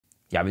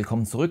Ja,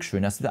 willkommen zurück,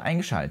 schön, dass du wieder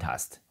eingeschaltet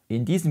hast.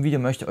 In diesem Video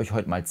möchte ich euch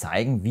heute mal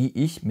zeigen, wie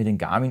ich mit den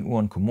Garmin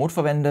Uhren Komoot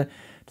verwende.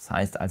 Das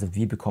heißt also,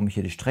 wie bekomme ich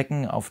hier die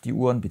Strecken auf die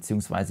Uhren,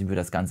 beziehungsweise wie wird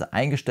das Ganze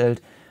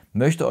eingestellt.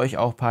 Möchte euch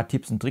auch ein paar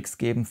Tipps und Tricks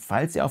geben,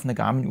 falls ihr auf eine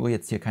Garmin Uhr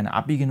jetzt hier keine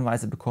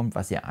Abbiegehinweise bekommt,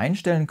 was ihr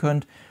einstellen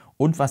könnt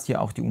und was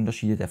hier auch die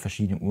Unterschiede der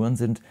verschiedenen Uhren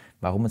sind,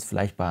 warum es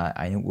vielleicht bei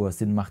einer Uhr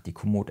Sinn macht, die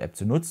Komoot App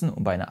zu nutzen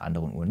und bei einer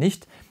anderen Uhr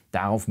nicht.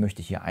 Darauf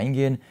möchte ich hier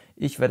eingehen.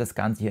 Ich werde das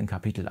Ganze hier in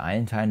Kapitel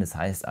einteilen. Das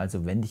heißt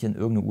also, wenn dich in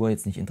irgendeine Uhr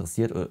jetzt nicht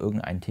interessiert oder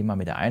irgendein Thema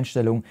mit der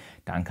Einstellung,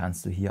 dann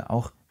kannst du hier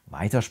auch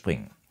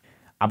weiterspringen.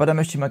 Aber da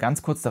möchte ich mal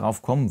ganz kurz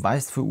darauf kommen,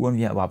 was für Uhren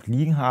wir überhaupt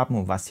liegen haben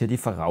und was hier die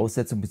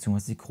Voraussetzung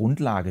bzw. die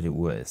Grundlage der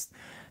Uhr ist.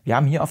 Wir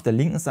haben hier auf der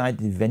linken Seite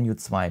die Venu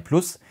 2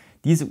 Plus.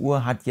 Diese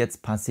Uhr hat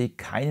jetzt per se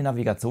keine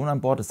Navigation an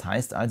Bord. Das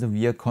heißt also,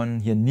 wir können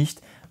hier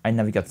nicht eine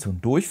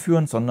Navigation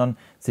durchführen, sondern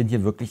sind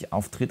hier wirklich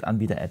auf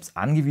Drittanbieter-Apps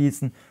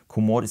angewiesen.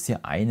 Komoot ist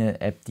hier eine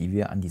App, die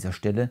wir an dieser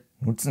Stelle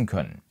nutzen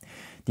können.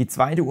 Die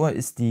zweite Uhr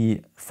ist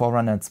die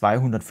Forerunner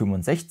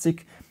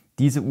 265.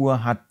 Diese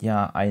Uhr hat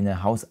ja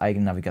eine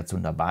hauseigene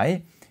Navigation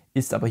dabei,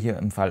 ist aber hier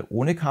im Fall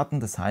ohne Karten.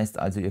 Das heißt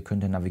also, ihr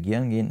könnt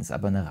navigieren gehen, ist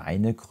aber eine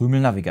reine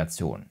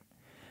Krümelnavigation.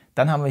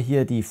 Dann haben wir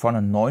hier die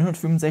Forerunner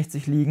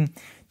 965 liegen.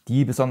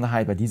 Die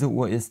Besonderheit bei dieser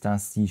Uhr ist,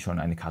 dass sie schon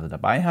eine Karte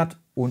dabei hat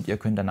und ihr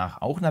könnt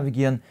danach auch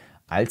navigieren.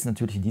 Als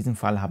natürlich in diesem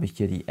Fall habe ich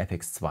hier die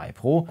Epix 2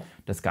 Pro.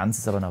 Das Ganze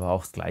ist aber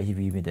auch das gleiche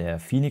wie mit der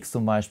Fenix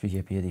zum Beispiel. Ich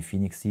habe hier die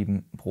Fenix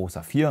 7 Pro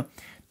Saphir.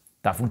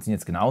 Da funktioniert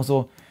es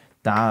genauso.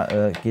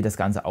 Da geht das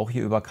Ganze auch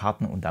hier über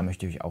Karten und da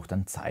möchte ich euch auch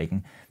dann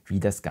zeigen,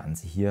 wie das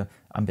Ganze hier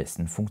am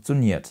besten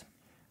funktioniert.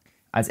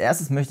 Als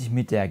erstes möchte ich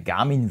mit der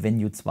Garmin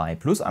Venu 2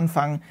 Plus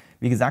anfangen.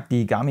 Wie gesagt,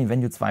 die Garmin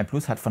Venu 2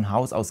 Plus hat von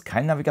Haus aus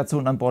keine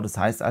Navigation an Bord. Das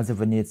heißt also,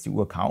 wenn ihr jetzt die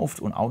Uhr kauft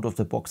und out of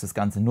the box das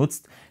Ganze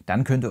nutzt,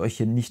 dann könnt ihr euch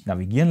hier nicht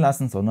navigieren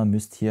lassen, sondern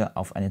müsst hier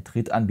auf eine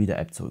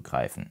Drittanbieter-App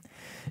zurückgreifen.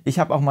 Ich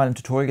habe auch mal ein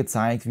Tutorial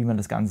gezeigt, wie man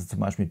das Ganze zum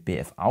Beispiel mit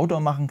BF Outdoor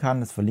machen kann.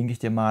 Das verlinke ich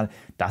dir mal.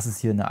 Das ist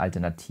hier eine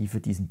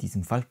Alternative, die ist in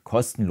diesem Fall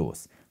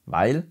kostenlos.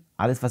 Weil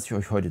alles, was ich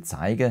euch heute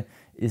zeige,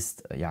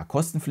 ist ja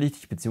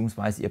kostenpflichtig,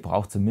 beziehungsweise ihr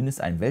braucht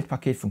zumindest ein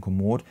Weltpaket von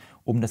Komoot,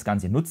 um das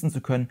Ganze nutzen zu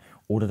können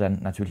oder dann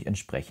natürlich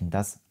entsprechend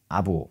das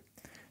Abo.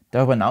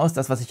 Darüber hinaus,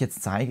 das, was ich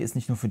jetzt zeige, ist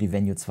nicht nur für die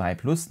Venu 2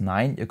 Plus,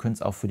 nein, ihr könnt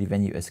es auch für die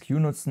Venu SQ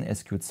nutzen,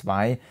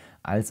 SQ2,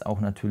 als auch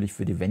natürlich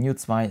für die Venu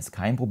 2, ist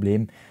kein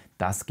Problem.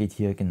 Das geht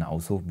hier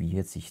genauso, wie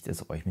jetzt ich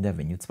es euch mit der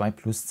Venu 2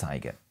 Plus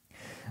zeige.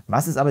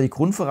 Was ist aber die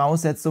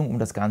Grundvoraussetzung, um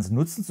das Ganze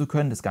nutzen zu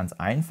können? Das ist ganz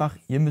einfach.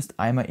 Ihr müsst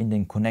einmal in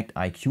den Connect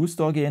IQ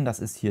Store gehen. Das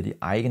ist hier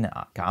die eigene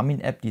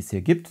Garmin-App, die es hier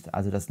gibt.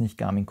 Also das ist nicht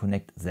Garmin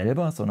Connect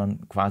selber,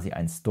 sondern quasi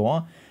ein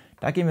Store.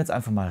 Da gehen wir jetzt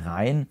einfach mal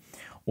rein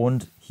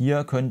und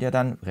hier könnt ihr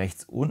dann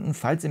rechts unten,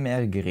 falls ihr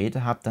mehrere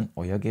Geräte habt, dann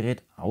euer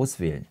Gerät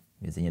auswählen.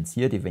 Wir sehen jetzt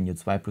hier, die Venu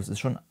 2 Plus ist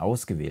schon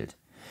ausgewählt.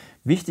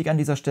 Wichtig an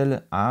dieser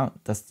Stelle,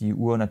 dass die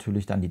Uhr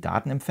natürlich dann die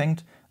Daten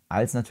empfängt,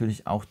 als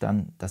natürlich auch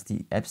dann, dass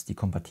die Apps, die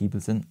kompatibel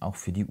sind, auch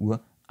für die Uhr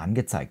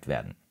angezeigt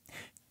werden.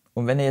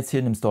 Und wenn ihr jetzt hier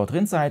in dem Store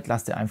drin seid,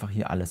 lasst ihr einfach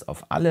hier alles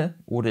auf alle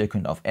oder ihr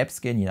könnt auf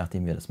Apps gehen, je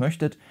nachdem wie ihr das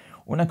möchtet.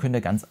 Und dann könnt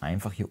ihr ganz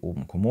einfach hier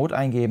oben Komoot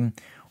eingeben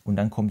und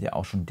dann kommt ihr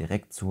auch schon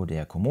direkt zu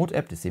der Komoot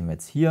App. Das sehen wir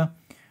jetzt hier.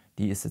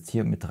 Die ist jetzt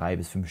hier mit 3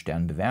 bis 5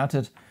 Sternen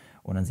bewertet.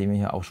 Und dann sehen wir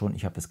hier auch schon,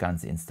 ich habe das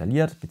Ganze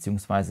installiert,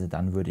 beziehungsweise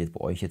dann würde jetzt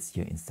bei euch jetzt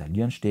hier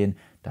installieren stehen.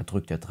 Da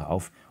drückt ihr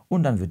drauf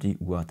und dann wird die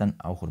Uhr dann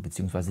auch oder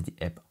beziehungsweise die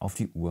App auf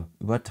die Uhr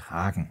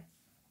übertragen.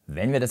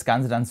 Wenn wir das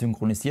Ganze dann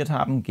synchronisiert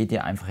haben, geht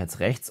ihr einfach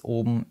jetzt rechts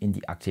oben in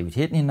die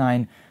Aktivitäten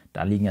hinein.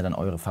 Da liegen ja dann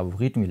eure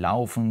Favoriten wie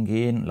Laufen,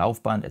 Gehen,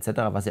 Laufband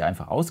etc., was ihr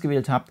einfach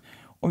ausgewählt habt.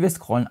 Und wir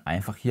scrollen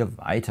einfach hier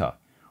weiter.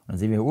 Und dann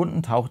sehen wir hier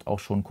unten taucht auch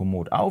schon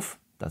Komoot auf.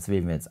 Das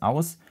wählen wir jetzt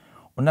aus.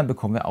 Und dann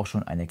bekommen wir auch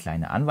schon eine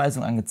kleine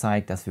Anweisung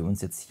angezeigt, dass wir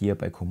uns jetzt hier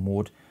bei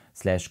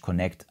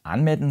Komoot/Connect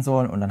anmelden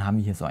sollen. Und dann haben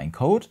wir hier so einen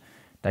Code.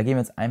 Da gehen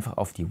wir jetzt einfach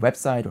auf die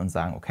Webseite und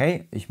sagen,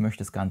 okay, ich möchte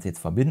das Ganze jetzt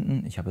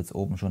verbinden. Ich habe jetzt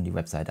oben schon die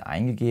Webseite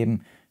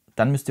eingegeben.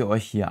 Dann müsst ihr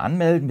euch hier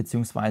anmelden,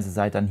 beziehungsweise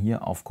seid dann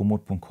hier auf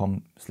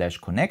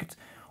komoot.com/connect.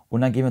 Und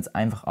dann gehen wir jetzt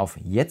einfach auf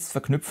Jetzt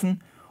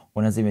verknüpfen.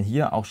 Und dann sehen wir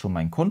hier auch schon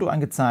mein Konto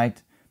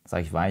angezeigt.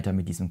 Sage ich weiter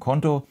mit diesem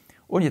Konto.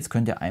 Und jetzt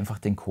könnt ihr einfach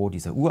den Code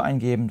dieser Uhr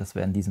eingeben. Das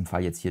wäre in diesem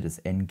Fall jetzt hier das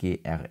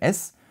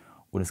NGRS.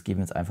 Und das geben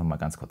wir jetzt einfach mal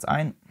ganz kurz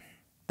ein.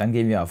 Dann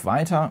gehen wir auf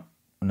Weiter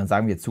und dann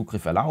sagen wir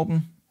Zugriff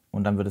erlauben.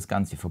 Und dann wird das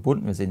Ganze hier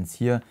verbunden. Wir sehen jetzt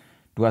hier,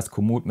 du hast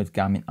Komoot mit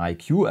Garmin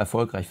IQ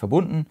erfolgreich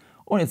verbunden.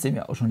 Und jetzt sehen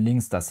wir auch schon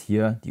links, dass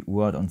hier die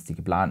Uhr uns die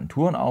geplanten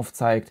Touren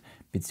aufzeigt,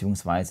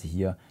 beziehungsweise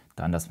hier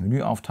dann das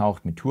Menü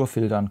auftaucht mit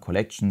Tourfiltern,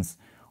 Collections.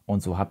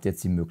 Und so habt ihr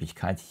jetzt die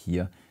Möglichkeit,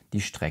 hier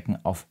die Strecken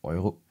auf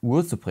eure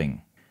Uhr zu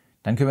bringen.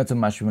 Dann können wir zum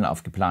Beispiel mal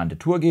auf geplante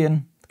Tour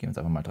gehen. Da gehen wir jetzt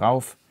einfach mal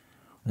drauf.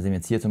 Und dann sehen wir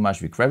jetzt hier zum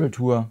Beispiel Gravel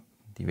Tour.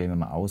 Die wählen wir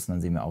mal aus und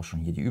dann sehen wir auch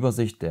schon hier die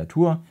Übersicht der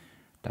Tour.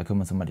 Da können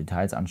wir uns mal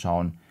Details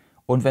anschauen.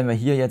 Und wenn wir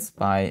hier jetzt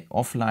bei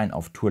Offline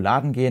auf Tour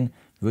laden gehen,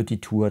 wird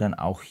die Tour dann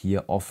auch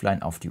hier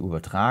offline auf die Uhr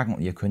übertragen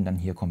und ihr könnt dann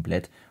hier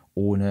komplett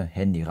ohne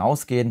Handy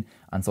rausgehen.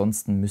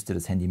 Ansonsten müsst ihr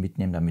das Handy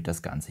mitnehmen, damit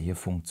das Ganze hier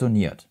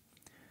funktioniert.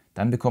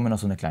 Dann bekommen wir noch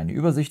so eine kleine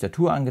Übersicht der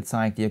Tour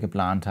angezeigt, die ihr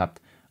geplant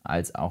habt,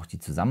 als auch die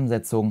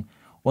Zusammensetzung.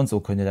 und so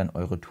könnt ihr dann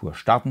eure Tour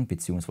starten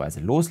bzw.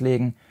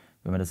 loslegen.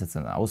 Wenn wir das jetzt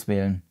dann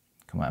auswählen,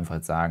 können wir einfach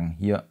jetzt sagen,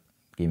 hier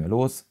gehen wir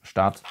los,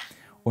 Start,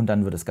 und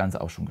dann wird das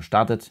Ganze auch schon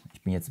gestartet.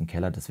 Ich bin jetzt im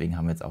Keller, deswegen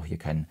haben wir jetzt auch hier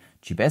kein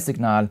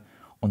GPS-Signal,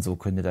 und so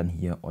könnt ihr dann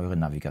hier eure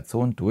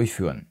Navigation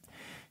durchführen.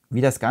 Wie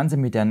das Ganze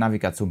mit der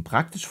Navigation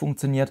praktisch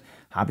funktioniert,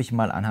 habe ich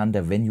mal anhand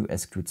der Venu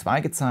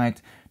SQ2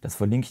 gezeigt. Das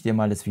verlinke ich dir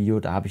mal, das Video,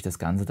 da habe ich das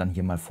Ganze dann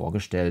hier mal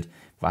vorgestellt,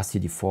 was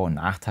hier die Vor- und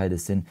Nachteile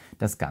sind,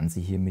 das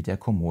Ganze hier mit der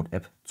Komoot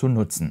App zu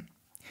nutzen.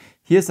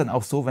 Hier ist dann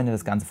auch so, wenn ihr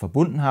das Ganze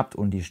verbunden habt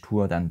und die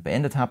Tour dann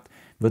beendet habt,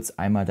 wird es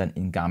einmal dann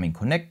in Garmin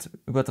Connect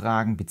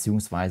übertragen,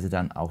 beziehungsweise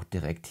dann auch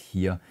direkt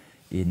hier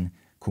in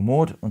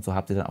Komoot, und so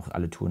habt ihr dann auch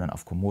alle Touren dann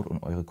auf Komoot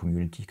und eure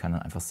Community kann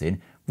dann einfach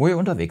sehen, wo ihr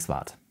unterwegs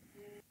wart.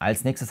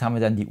 Als nächstes haben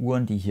wir dann die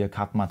Uhren, die hier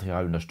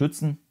Kartenmaterial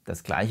unterstützen.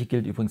 Das gleiche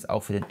gilt übrigens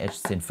auch für den Edge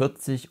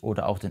 1040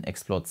 oder auch den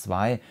Explore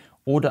 2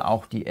 oder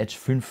auch die Edge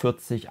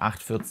 540,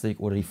 840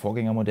 oder die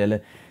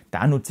Vorgängermodelle.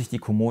 Da nutze ich die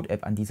Komoot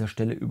App an dieser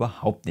Stelle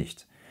überhaupt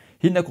nicht.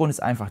 Hintergrund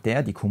ist einfach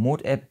der, die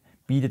Komoot App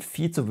bietet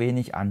viel zu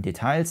wenig an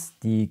Details.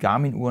 Die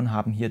Garmin Uhren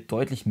haben hier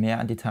deutlich mehr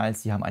an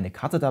Details. Sie haben eine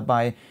Karte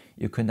dabei.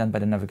 Ihr könnt dann bei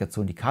der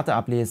Navigation die Karte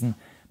ablesen.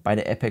 Bei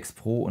der Epix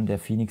Pro und der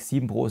Fenix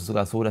 7 Pro ist es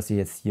sogar so, dass ihr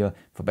jetzt hier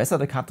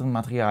verbesserte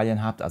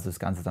Kartenmaterialien habt, also das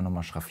Ganze dann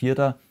nochmal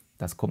schraffierter.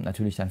 Das kommt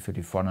natürlich dann für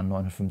die Forerunner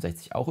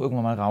 965 auch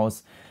irgendwann mal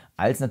raus.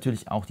 Als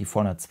natürlich auch die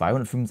Forerunner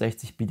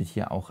 265 bietet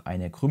hier auch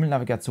eine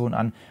Krümelnavigation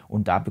an,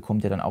 und da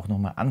bekommt ihr dann auch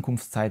nochmal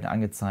Ankunftszeiten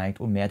angezeigt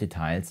und mehr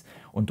Details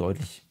und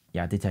deutlich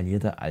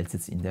detaillierter als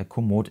jetzt in der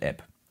Komoot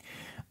App.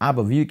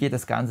 Aber wie geht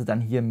das Ganze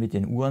dann hier mit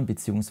den Uhren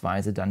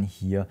beziehungsweise dann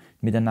hier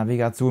mit der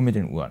Navigation mit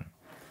den Uhren?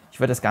 Ich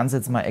werde das Ganze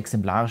jetzt mal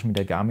exemplarisch mit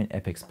der Garmin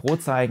Epix Pro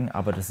zeigen,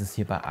 aber das ist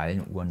hier bei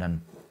allen Uhren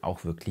dann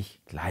auch wirklich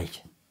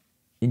gleich.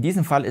 In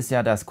diesem Fall ist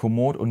ja, dass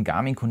Komoot und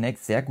Garmin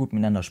Connect sehr gut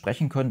miteinander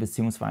sprechen können,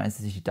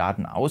 beziehungsweise sich die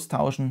Daten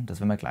austauschen.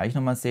 Das werden wir gleich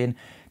nochmal sehen.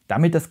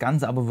 Damit das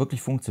Ganze aber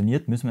wirklich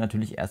funktioniert, müssen wir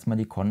natürlich erstmal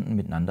die Konten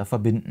miteinander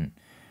verbinden.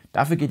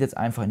 Dafür geht jetzt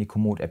einfach in die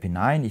Komoot App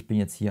hinein. Ich bin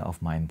jetzt hier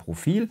auf meinem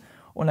Profil,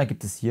 und da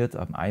gibt es hier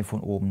am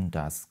iPhone oben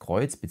das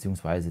Kreuz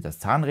bzw. das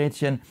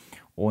Zahnrädchen.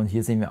 Und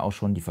hier sehen wir auch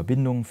schon die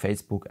Verbindungen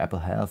Facebook,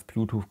 Apple Health,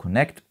 Bluetooth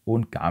Connect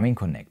und Garmin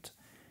Connect.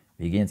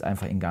 Wir gehen jetzt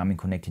einfach in Garmin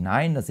Connect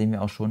hinein, da sehen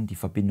wir auch schon, die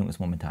Verbindung ist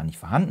momentan nicht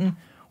vorhanden.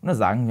 Und da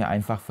sagen wir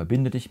einfach,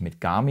 verbinde dich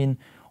mit Garmin,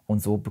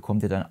 und so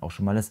bekommt ihr dann auch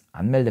schon mal das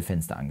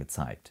Anmeldefenster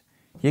angezeigt.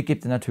 Hier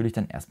gebt ihr natürlich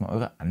dann erstmal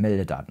eure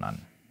Anmeldedaten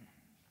an.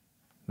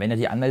 Wenn ihr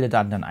die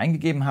Anmeldedaten dann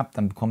eingegeben habt,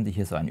 dann bekommt ihr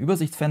hier so ein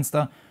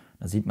Übersichtsfenster.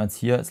 Da sieht man es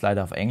hier, ist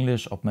leider auf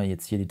Englisch, ob man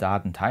jetzt hier die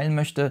Daten teilen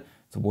möchte,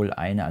 sowohl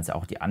eine als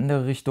auch die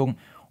andere Richtung.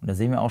 Und da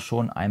sehen wir auch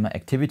schon einmal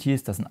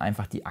Activities, das sind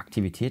einfach die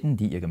Aktivitäten,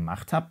 die ihr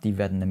gemacht habt. Die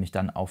werden nämlich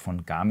dann auch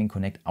von Garmin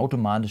Connect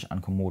automatisch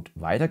an Komoot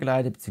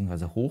weitergeleitet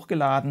bzw.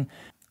 hochgeladen.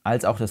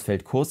 Als auch das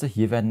Feld Kurse,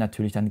 hier werden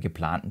natürlich dann die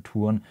geplanten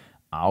Touren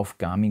auf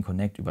Garmin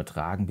Connect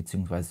übertragen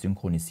bzw.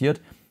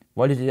 synchronisiert.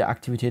 Wolltet ihr die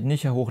Aktivität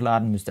nicht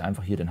hochladen, müsst ihr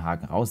einfach hier den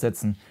Haken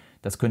raussetzen.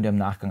 Das könnt ihr im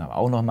Nachgang aber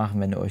auch noch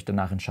machen, wenn ihr euch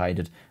danach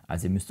entscheidet.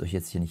 Also ihr müsst euch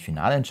jetzt hier nicht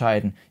final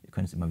entscheiden. Ihr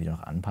könnt es immer wieder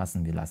noch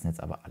anpassen. Wir lassen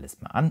jetzt aber alles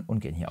mal an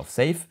und gehen hier auf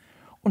Save.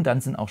 Und dann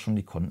sind auch schon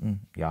die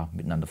Konten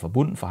miteinander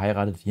verbunden,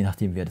 verheiratet, je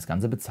nachdem, wie ihr das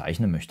Ganze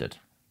bezeichnen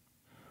möchtet.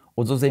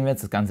 Und so sehen wir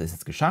jetzt, das Ganze ist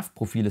jetzt geschafft.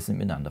 Profile sind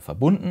miteinander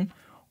verbunden.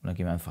 Und dann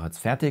gehen wir einfach jetzt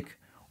fertig.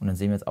 Und dann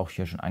sehen wir jetzt auch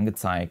hier schon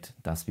angezeigt,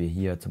 dass wir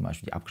hier zum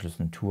Beispiel die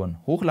abgeschlossenen Touren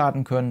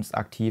hochladen können. Das ist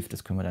aktiv.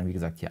 Das können wir dann, wie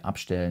gesagt, hier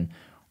abstellen.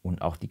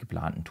 Und auch die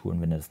geplanten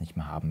Touren, wenn ihr das nicht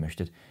mehr haben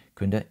möchtet,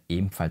 könnt ihr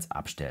ebenfalls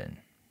abstellen.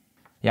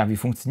 Ja, wie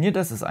funktioniert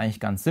das? Das ist eigentlich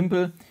ganz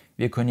simpel.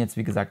 Wir können jetzt,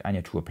 wie gesagt,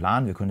 eine Tour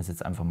planen. Wir können das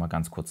jetzt einfach mal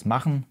ganz kurz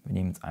machen. Wir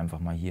nehmen jetzt einfach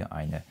mal hier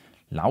eine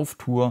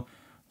Lauftour,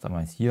 sagen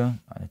wir jetzt hier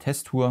eine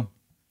Testtour,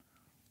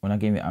 und dann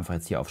gehen wir einfach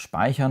jetzt hier auf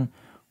Speichern.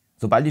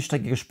 Sobald die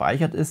Strecke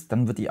gespeichert ist,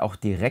 dann wird die auch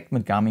direkt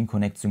mit Garmin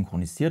Connect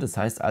synchronisiert. Das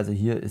heißt also,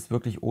 hier ist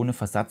wirklich ohne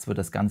Versatz wird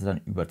das Ganze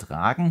dann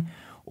übertragen.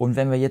 Und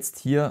wenn wir jetzt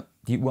hier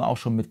die Uhr auch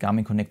schon mit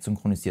Garmin Connect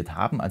synchronisiert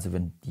haben, also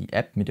wenn die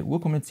App mit der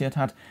Uhr kommuniziert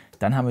hat,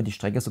 dann haben wir die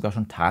Strecke sogar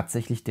schon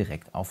tatsächlich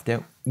direkt auf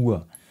der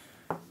Uhr.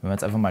 Wenn wir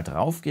jetzt einfach mal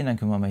drauf gehen, dann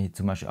können wir mal hier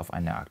zum Beispiel auf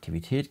eine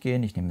Aktivität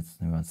gehen. Ich nehmen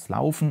wir uns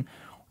Laufen,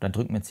 und dann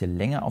drücken wir jetzt hier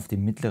länger auf die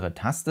mittlere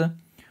Taste,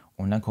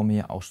 und dann kommen wir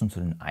hier auch schon zu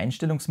den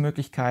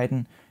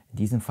Einstellungsmöglichkeiten. In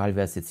diesem Fall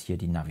wäre es jetzt hier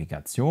die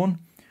Navigation,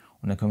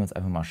 und dann können wir jetzt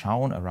einfach mal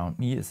schauen. Around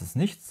Me ist es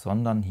nicht,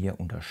 sondern hier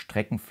unter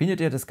Strecken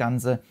findet ihr das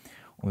Ganze.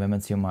 Und wenn wir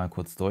jetzt hier mal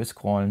kurz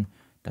durchscrollen,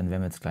 dann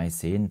werden wir jetzt gleich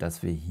sehen,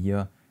 dass wir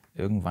hier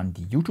irgendwann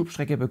die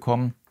YouTube-Strecke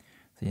bekommen.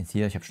 Wir sehen jetzt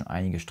hier, ich habe schon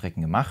einige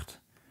Strecken gemacht,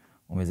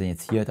 und wir sehen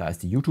jetzt hier, da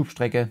ist die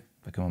YouTube-Strecke,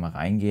 da können wir mal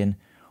reingehen,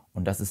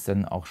 und das ist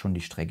dann auch schon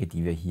die Strecke,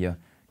 die wir hier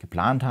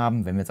geplant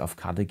haben. Wenn wir jetzt auf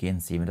Karte gehen,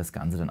 sehen wir das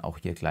Ganze dann auch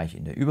hier gleich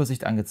in der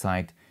Übersicht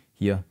angezeigt,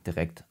 hier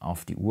direkt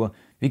auf die Uhr.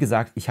 Wie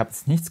gesagt, ich habe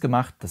jetzt nichts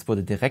gemacht, das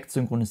wurde direkt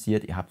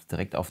synchronisiert, ihr habt es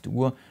direkt auf die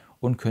Uhr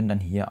und könnt dann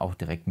hier auch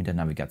direkt mit der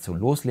Navigation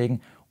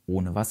loslegen,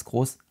 ohne was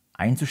groß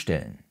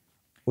einzustellen.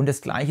 Und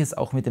das gleiche ist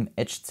auch mit dem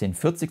Edge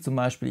 1040 zum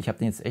Beispiel. Ich habe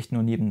den jetzt echt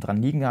nur nebendran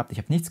liegen gehabt. Ich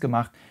habe nichts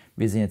gemacht.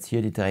 Wir sehen jetzt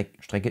hier, die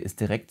Strecke ist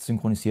direkt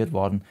synchronisiert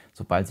worden,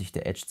 sobald sich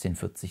der Edge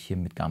 1040 hier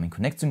mit Garmin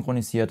Connect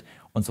synchronisiert.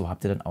 Und so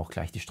habt ihr dann auch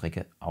gleich die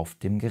Strecke auf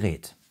dem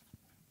Gerät.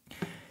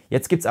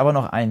 Jetzt gibt es aber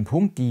noch einen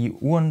Punkt, die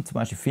Uhren, zum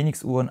Beispiel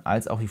Fenix-Uhren,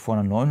 als auch die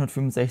Vorner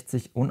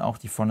 965 und auch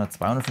die Vorner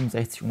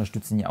 265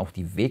 unterstützen ja auch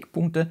die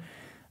Wegpunkte.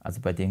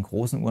 Also bei den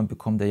großen Uhren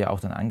bekommt ihr ja auch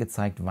dann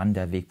angezeigt, wann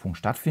der Wegpunkt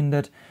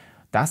stattfindet.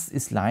 Das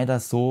ist leider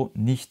so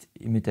nicht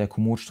mit der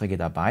Komoot-Strecke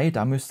dabei.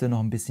 Da müsst ihr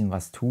noch ein bisschen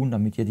was tun,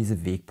 damit ihr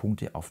diese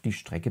Wegpunkte auf die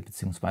Strecke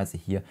bzw.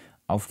 hier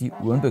auf die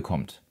Uhren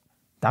bekommt.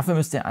 Dafür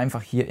müsst ihr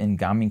einfach hier in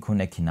Garmin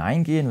Connect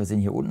hineingehen. Wir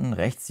sehen hier unten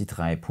rechts die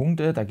 3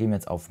 Punkte. Da gehen wir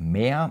jetzt auf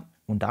Mehr.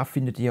 Und da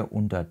findet ihr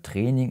unter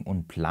Training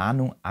und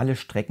Planung alle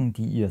Strecken,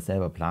 die ihr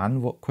selber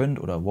planen könnt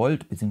oder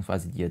wollt,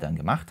 beziehungsweise die ihr dann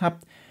gemacht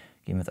habt.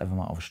 Gehen wir jetzt einfach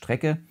mal auf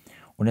Strecke.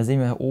 Und da sehen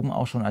wir hier oben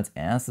auch schon als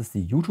erstes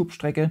die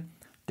YouTube-Strecke.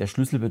 Der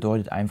Schlüssel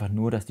bedeutet einfach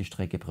nur, dass die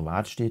Strecke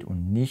privat steht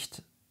und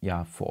nicht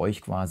für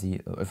euch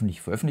quasi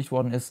öffentlich veröffentlicht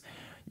worden ist.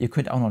 Ihr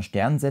könnt auch noch einen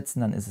Stern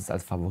setzen, dann ist es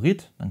als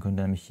Favorit. Dann könnt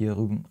ihr nämlich hier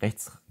rüben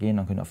rechts gehen,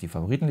 dann könnt ihr auf die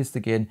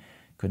Favoritenliste gehen.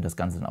 Könnt das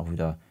Ganze dann auch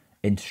wieder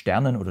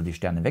entsternen oder die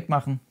Sterne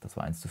wegmachen. Das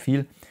war eins zu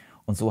viel.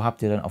 Und so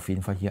habt ihr dann auf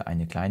jeden Fall hier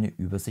eine kleine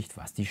Übersicht,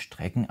 was die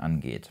Strecken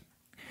angeht.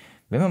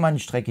 Wenn wir mal in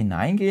die Strecke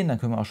hineingehen, dann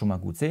können wir auch schon mal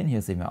gut sehen.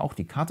 Hier sehen wir auch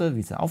die Karte,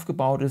 wie sie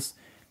aufgebaut ist.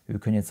 Wir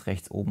können jetzt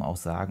rechts oben auch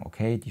sagen,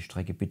 okay, die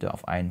Strecke bitte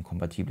auf ein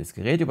kompatibles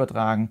Gerät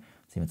übertragen.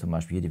 Sehen wir zum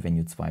Beispiel hier die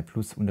Venu 2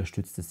 Plus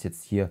unterstützt es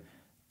jetzt hier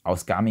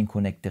aus Garmin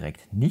Connect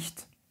direkt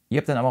nicht. Ihr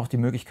habt dann aber auch die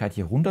Möglichkeit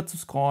hier runter zu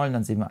scrollen.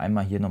 Dann sehen wir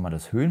einmal hier nochmal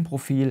das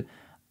Höhenprofil,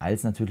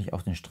 als natürlich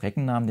auch den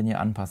Streckennamen, den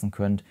ihr anpassen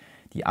könnt.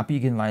 Die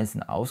Abbiegehinweise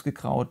sind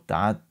ausgegraut,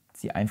 da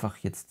sie einfach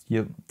jetzt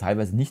hier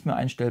teilweise nicht mehr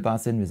einstellbar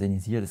sind. Wir sehen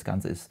jetzt hier, das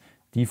Ganze ist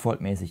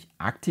defaultmäßig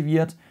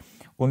aktiviert.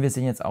 Und wir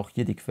sehen jetzt auch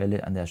hier, die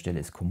Quelle an der Stelle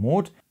ist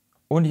Komoot.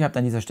 Und ich habe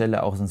an dieser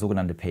Stelle auch so eine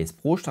sogenannte Pace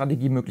Pro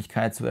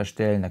Strategiemöglichkeit zu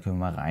erstellen. Da können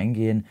wir mal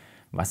reingehen.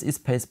 Was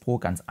ist Pace Pro?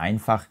 Ganz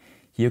einfach.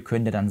 Hier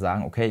könnt ihr dann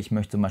sagen, okay, ich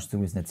möchte zum Beispiel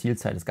eine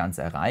Zielzeit das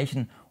Ganze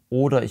erreichen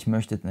oder ich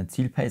möchte eine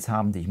Zielpace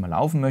haben, die ich mal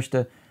laufen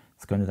möchte.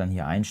 Das könnt ihr dann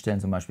hier einstellen.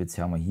 Zum Beispiel jetzt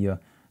haben wir hier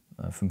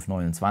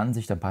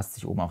 5,29, dann passt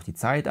sich oben auch die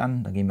Zeit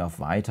an. Dann gehen wir auf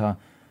Weiter.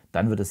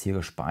 Dann wird es hier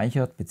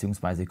gespeichert,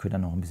 beziehungsweise ihr könnt dann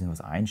noch ein bisschen was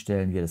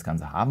einstellen, wie ihr das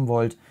Ganze haben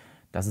wollt.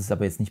 Das ist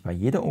aber jetzt nicht bei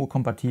jeder Uhr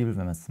kompatibel.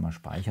 Wenn wir es mal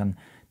speichern,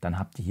 dann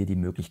habt ihr hier die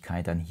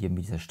Möglichkeit, dann hier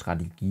mit dieser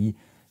Strategie,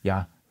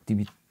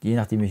 je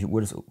nachdem welche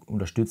Uhr das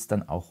unterstützt,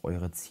 dann auch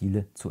eure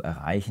Ziele zu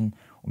erreichen.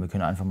 Und wir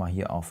können einfach mal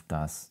hier auf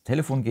das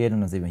Telefon gehen und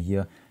dann sehen wir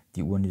hier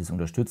die Uhren, die das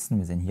unterstützen.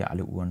 Wir sehen hier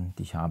alle Uhren,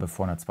 die ich habe,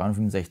 vorne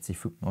 265,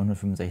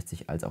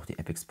 965, als auch die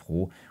Epix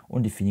Pro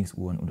und die Fenix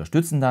Uhren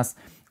unterstützen das.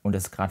 Und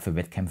das ist gerade für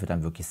Wettkämpfe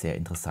dann wirklich sehr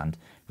interessant,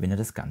 wenn ihr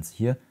das Ganze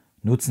hier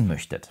nutzen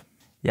möchtet.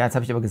 Ja, jetzt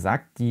habe ich aber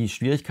gesagt, die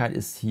Schwierigkeit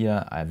ist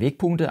hier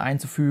Wegpunkte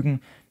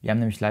einzufügen. Wir haben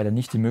nämlich leider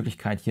nicht die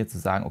Möglichkeit hier zu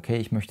sagen, okay,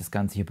 ich möchte das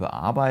Ganze hier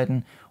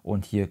bearbeiten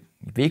und hier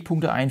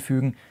Wegpunkte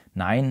einfügen.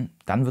 Nein,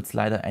 dann wird es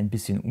leider ein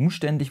bisschen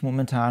umständlich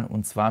momentan.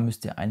 Und zwar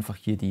müsst ihr einfach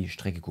hier die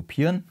Strecke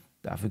kopieren.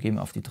 Dafür gehen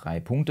wir auf die 3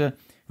 Punkte.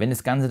 Wenn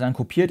das Ganze dann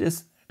kopiert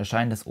ist,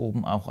 erscheint das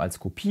oben auch als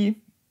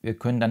Kopie. Wir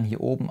können dann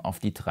hier oben auf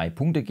die 3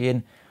 Punkte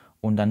gehen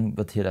und dann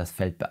wird hier das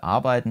Feld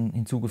Bearbeiten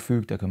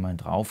hinzugefügt. Da können wir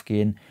drauf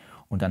gehen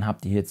und dann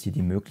habt ihr jetzt hier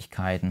die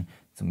Möglichkeiten,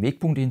 zum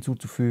Wegpunkte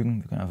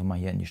hinzuzufügen. Wir können einfach mal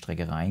hier in die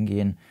Strecke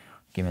reingehen.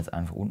 Gehen wir jetzt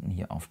einfach unten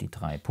hier auf die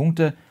 3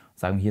 Punkte.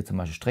 Sagen wir hier zum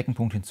Beispiel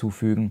Streckenpunkt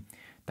hinzufügen.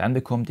 Dann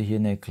bekommt ihr hier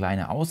eine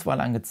kleine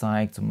Auswahl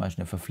angezeigt, zum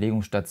Beispiel eine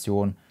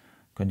Verpflegungsstation.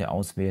 Könnt ihr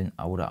auswählen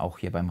oder auch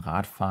hier beim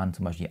Radfahren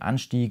zum Beispiel die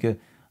Anstiege,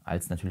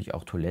 als natürlich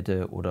auch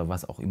Toilette oder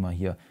was auch immer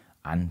hier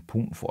an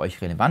Punkten für euch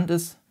relevant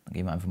ist. Dann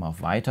gehen wir einfach mal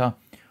auf Weiter.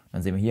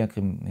 Dann sehen wir hier,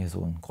 kriegen wir hier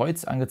so ein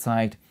Kreuz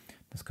angezeigt.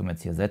 Das können wir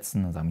jetzt hier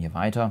setzen, dann sagen wir hier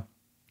Weiter.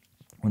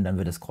 Und dann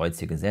wird das Kreuz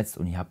hier gesetzt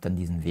und ihr habt dann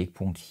diesen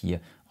Wegpunkt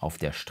hier auf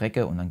der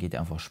Strecke und dann geht ihr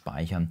einfach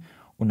speichern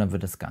und dann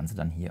wird das Ganze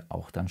dann hier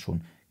auch dann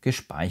schon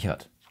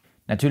gespeichert.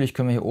 Natürlich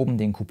können wir hier oben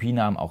den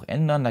Kopienamen auch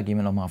ändern. Da gehen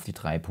wir nochmal auf die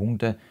 3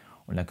 Punkte.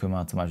 Und dann können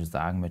wir zum Beispiel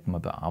sagen, möchten wir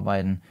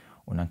bearbeiten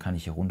und dann kann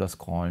ich hier runter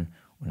scrollen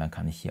und dann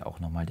kann ich hier auch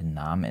nochmal den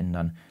Namen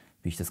ändern,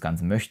 wie ich das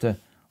Ganze möchte.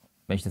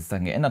 Wenn ich das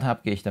dann geändert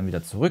habe, gehe ich dann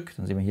wieder zurück.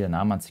 Dann sehen wir hier, der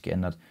Name hat sich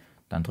geändert.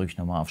 Dann drücke ich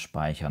nochmal auf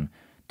Speichern.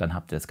 Dann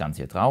habt ihr das Ganze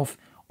hier drauf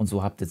und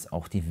so habt ihr jetzt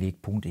auch die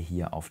Wegpunkte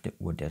hier auf der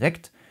Uhr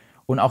direkt.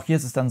 Und auch hier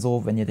ist es dann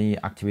so, wenn ihr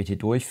die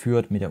Aktivität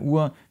durchführt mit der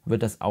Uhr,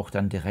 wird das auch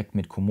dann direkt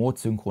mit Komoot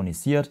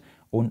synchronisiert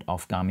und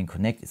auf Garmin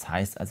Connect. Das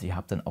heißt also, ihr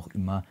habt dann auch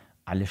immer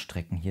alle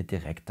Strecken hier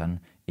direkt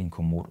dann in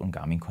Komoot und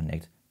Garmin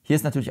Connect. Hier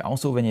ist natürlich auch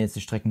so, wenn ihr jetzt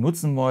die Strecken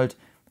nutzen wollt,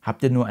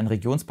 habt ihr nur ein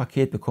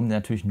Regionspaket, bekommt ihr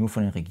natürlich nur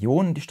von den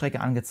Regionen die Strecke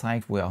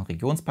angezeigt, wo ihr auch ein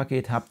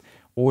Regionspaket habt.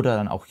 Oder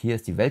dann auch hier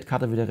ist die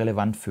Weltkarte wieder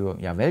relevant für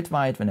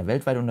weltweit, wenn ihr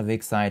weltweit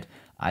unterwegs seid,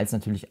 als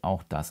natürlich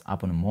auch das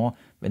Abonnement.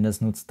 Wenn ihr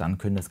das nutzt, dann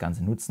könnt ihr das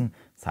Ganze nutzen.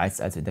 Das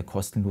heißt also, in der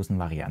kostenlosen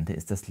Variante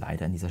ist das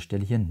leider an dieser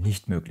Stelle hier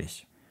nicht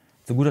möglich.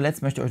 Zu guter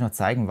Letzt möchte ich euch noch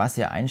zeigen, was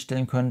ihr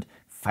einstellen könnt,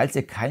 falls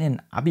ihr keine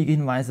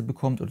Abbiegehinweise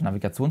bekommt oder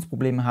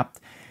Navigationsprobleme habt.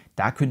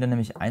 Da könnt ihr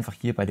nämlich einfach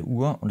hier bei der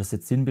Uhr, und das ist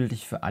jetzt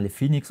sinnbildlich für alle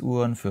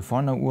Fenix-Uhren, für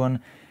vorne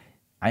Uhren,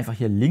 einfach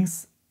hier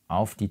links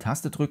auf die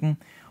Taste drücken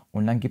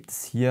und dann gibt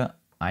es hier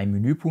einen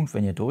Menüpunkt,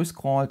 wenn ihr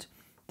durchscrollt,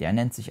 der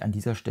nennt sich an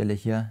dieser Stelle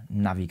hier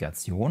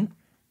Navigation.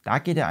 Da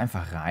geht ihr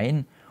einfach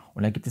rein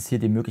und dann gibt es hier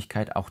die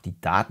Möglichkeit, auch die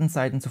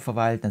Datenseiten zu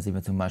verwalten. Dann sehen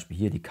wir zum Beispiel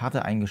hier die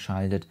Karte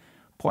eingeschaltet,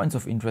 Points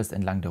of Interest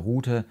entlang der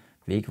Route,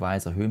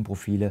 Wegweiser,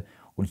 Höhenprofile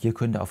Und hier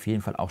könnt ihr auf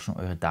jeden Fall auch schon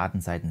eure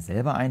Datenseiten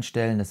selber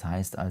einstellen. Das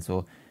heißt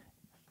also,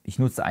 ich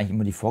nutze eigentlich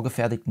immer die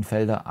vorgefertigten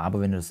Felder, aber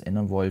wenn ihr das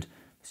ändern wollt,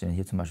 das ist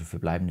hier zum Beispiel für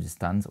bleibende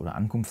Distanz oder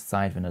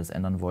Ankunftszeit, wenn ihr das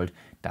ändern wollt,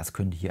 das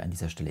könnt ihr hier an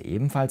dieser Stelle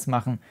ebenfalls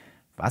machen.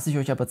 Was ich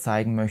euch aber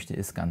zeigen möchte,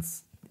 ist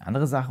ganz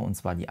andere Sache, und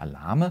zwar die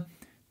Alarme.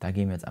 Da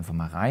gehen wir jetzt einfach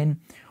mal rein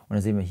und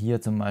da sehen wir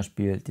hier zum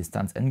Beispiel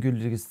Distanz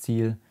endgültiges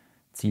Ziel,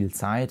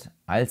 Zielzeit,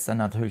 als dann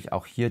natürlich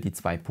auch hier die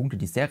 2 Punkte,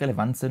 die sehr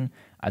relevant sind.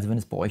 Also wenn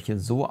es bei euch hier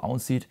so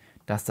aussieht,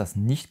 dass das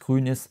nicht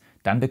grün ist,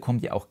 dann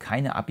bekommt ihr auch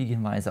keine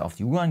Abbiegehinweise auf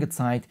die Uhr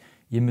angezeigt.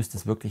 Ihr müsst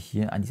es wirklich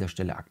hier an dieser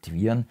Stelle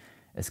aktivieren.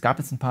 Es gab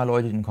jetzt ein paar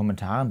Leute in den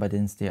Kommentaren, bei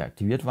denen es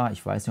deaktiviert war.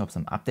 Ich weiß nicht, ob es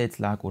am Updates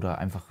lag oder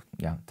einfach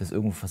das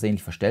irgendwo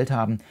versehentlich verstellt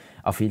haben.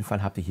 Auf jeden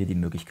Fall habt ihr hier die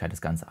Möglichkeit,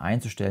 das Ganze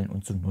einzustellen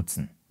und zu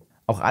nutzen.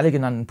 Auch alle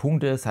genannten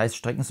Punkte, das heißt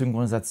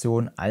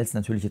Streckensynchronisation, als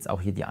natürlich jetzt auch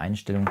hier die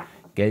Einstellung,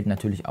 gelten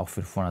natürlich auch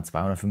für die Vorner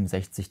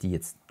 265, die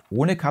jetzt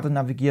ohne Karte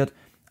navigiert.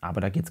 Aber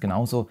da geht es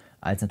genauso,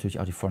 als natürlich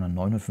auch die Vorner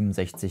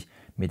 965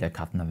 mit der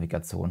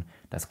Kartennavigation.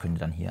 Das könnt ihr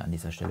dann hier an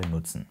dieser Stelle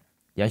nutzen.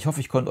 Ja, ich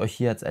hoffe, ich konnte euch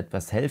hier jetzt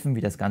etwas helfen,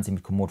 wie das Ganze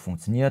mit Komoot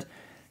funktioniert.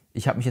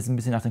 Ich habe mich jetzt ein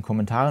bisschen nach den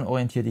Kommentaren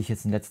orientiert, die ich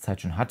jetzt in letzter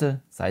Zeit schon hatte,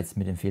 sei es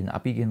mit den fehlenden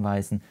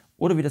Abbiegehinweisen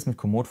oder wie das mit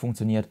Komoot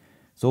funktioniert.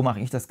 So mache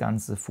ich das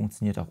Ganze,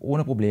 funktioniert auch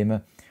ohne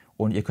Probleme.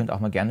 Und ihr könnt auch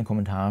mal gerne in die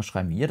Kommentare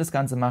schreiben, wie ihr das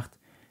Ganze macht.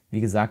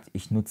 Wie gesagt,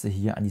 ich nutze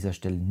hier an dieser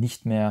Stelle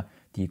nicht mehr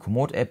die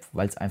Komoot App,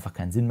 weil es einfach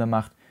keinen Sinn mehr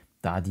macht,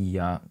 da die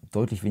ja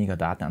deutlich weniger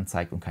Daten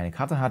anzeigt und keine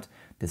Karte hat.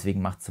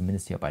 Deswegen macht es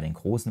zumindest hier bei den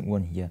großen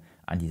Uhren hier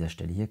an dieser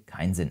Stelle hier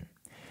keinen Sinn.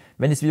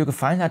 Wenn das Video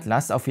gefallen hat,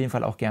 lasst auf jeden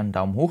Fall auch gerne einen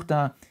Daumen hoch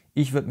da.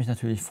 Ich würde mich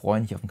natürlich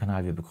freuen, dich auf dem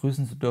Kanal wieder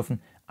begrüßen zu dürfen.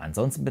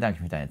 Ansonsten bedanke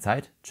ich mich für deine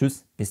Zeit.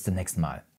 Tschüss, bis zum nächsten Mal.